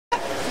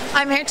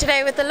I'm here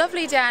today with the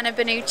lovely Diana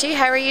Bunici.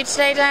 How are you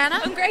today,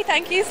 Diana? I'm great,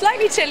 thank you.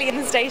 Slightly chilly in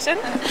the station.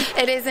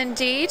 It is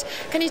indeed.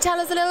 Can you tell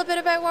us a little bit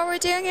about what we're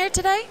doing here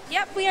today?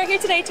 Yep, we are here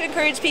today to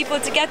encourage people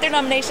to get their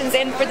nominations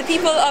in for the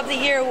People of the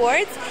Year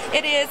Awards.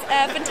 It is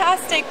a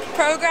fantastic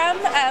programme,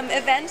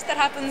 event that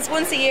happens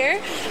once a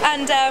year,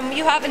 and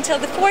you have until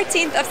the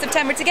 14th of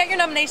September to get your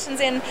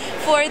nominations in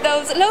for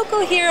those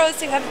local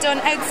heroes who have done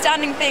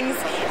outstanding things,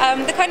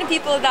 the kind of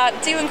people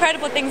that do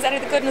incredible things out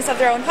of the goodness of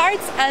their own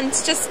hearts and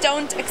just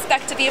don't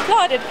expect to be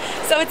applauded.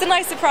 So it's a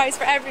nice surprise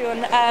for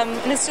everyone,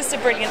 and it's just a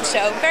brilliant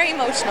show, very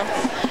emotional.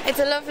 It's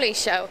a lovely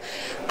show.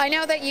 I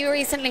know that you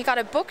recently got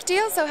a book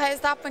deal, so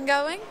how's that been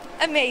going?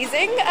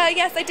 Amazing.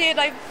 Yes, I did.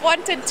 I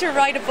wanted to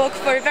write a book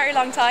for a very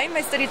long time.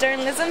 I studied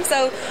journalism,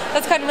 so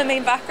that's kind of my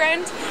main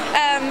background.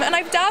 And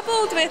I've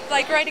dabbled with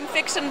writing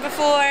fiction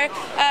before,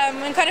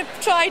 and kind of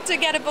tried to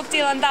get a book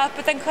deal on that,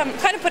 but then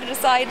kind of put it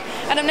aside.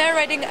 And I'm now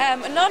writing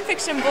a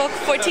non-fiction book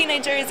for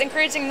teenagers,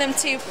 encouraging them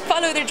to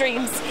follow their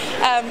dreams.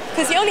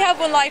 Because you only have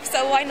one life,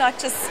 so why not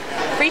just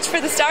reach for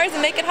the stars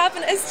and make it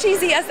happen, as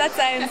cheesy as that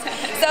sounds.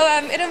 So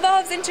it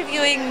involves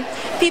interviewing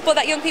people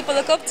that young people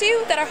look up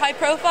to, that are high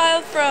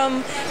profile,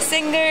 from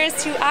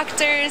singers to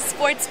actors,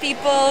 sports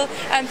people,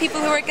 and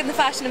people who work in the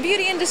fashion and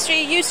beauty industry,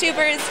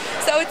 YouTubers.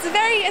 So it's a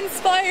very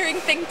inspiring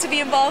thing to be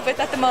involved with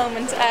at the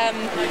moment,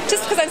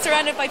 just because I'm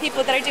surrounded by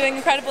people that are doing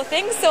incredible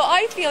things, so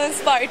I feel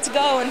inspired to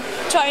go and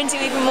try and do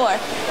even more.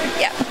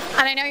 Yeah.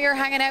 And I know you're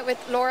hanging out with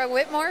Laura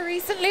Whitmore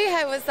recently.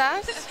 How was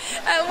that?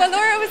 Well,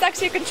 Laura was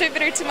actually a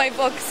contributor to my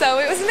book, so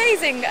it was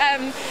amazing.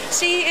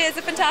 She is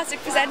a fantastic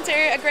presenter,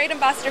 a great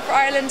ambassador for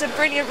Ireland, a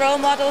brilliant role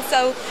model.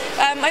 So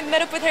I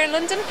met up with her in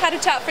London, had a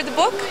chat for the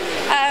book,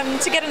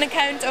 to get an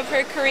account of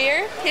her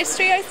career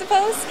history, I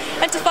suppose,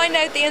 and to find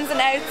out the ins and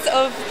outs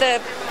of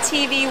the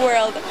TV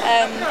world.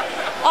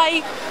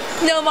 I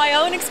know my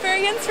own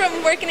experience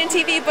from working in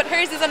TV, but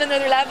hers is on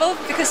another level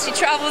because she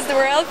travels the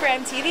world for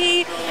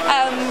MTV,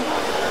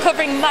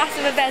 covering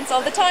massive events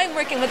all the time,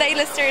 working with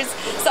A-listers,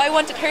 so I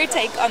wanted her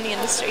take on the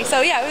industry.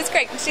 So yeah, it was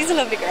great. She's a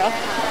lovely girl.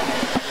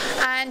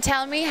 And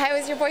tell me, how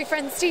is your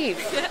boyfriend Steve?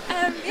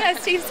 Yeah,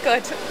 Steve's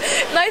good.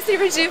 Nicely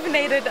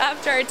rejuvenated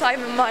after our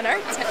time in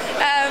Monarch,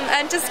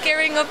 and just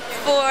gearing up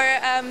for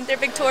their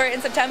big tour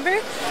in September.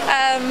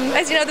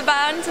 As you know, the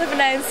band have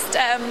announced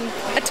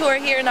a tour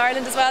here in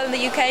Ireland as well, in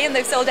the UK, and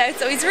they've sold out,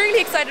 so he's really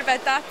excited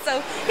about that.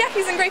 So yeah,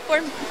 he's in great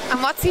form.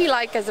 And what's he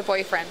like as a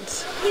boyfriend?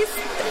 He's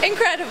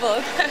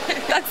incredible.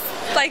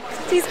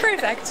 He's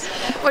perfect.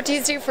 What do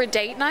you do for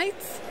date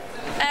nights?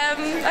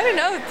 I don't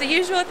know, the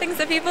usual things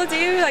that people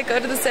do, like go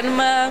to the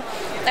cinema,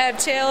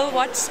 chill,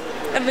 watch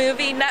a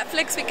movie,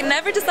 Netflix. We can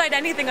never decide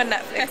anything on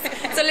Netflix.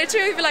 So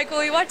literally we'd be like,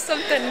 well, we watch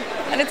something,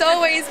 and it's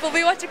always, well,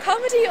 we watch a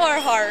comedy or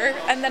a horror,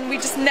 and then we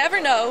just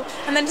never know,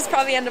 and then just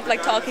probably end up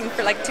talking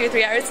for 2 or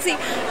 3 hours. See,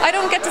 I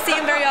don't get to see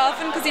him very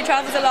often because he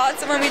travels a lot,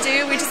 so when we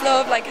do, we just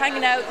love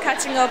hanging out,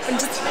 catching up, and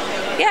just,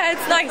 yeah,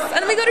 it's nice.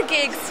 And then we go to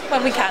gigs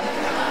when we can.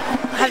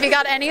 Have you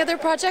got any other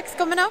projects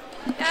coming up?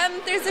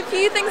 There's a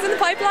few things in the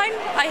pipeline.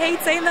 I hate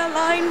saying that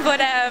line, but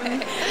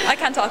I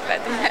can't talk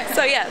about them.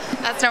 So yeah.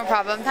 That's no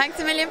problem. Thanks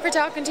a million for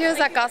talking to us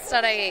at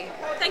Goss.ie.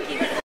 Thank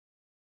you.